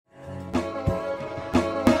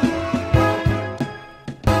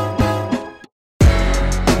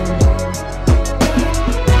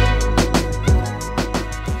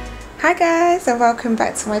guys, and welcome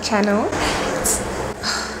back to my channel.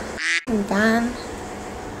 Dan.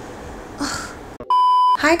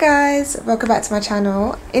 Hi guys, welcome back to my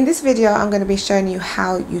channel. In this video I'm going to be showing you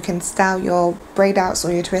how you can style your braid outs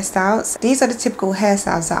or your twist outs. These are the typical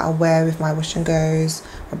hairstyles that I wear with my wash and goes,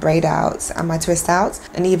 my braid outs and my twist outs,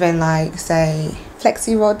 and even like say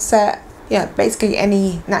flexi rod set. Yeah, basically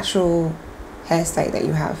any natural hair state that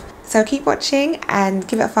you have. So keep watching and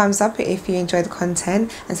give it a thumbs up if you enjoy the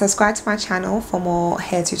content, and subscribe to my channel for more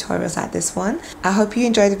hair tutorials like this one. I hope you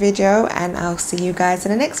enjoyed the video, and I'll see you guys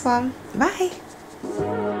in the next one. Bye.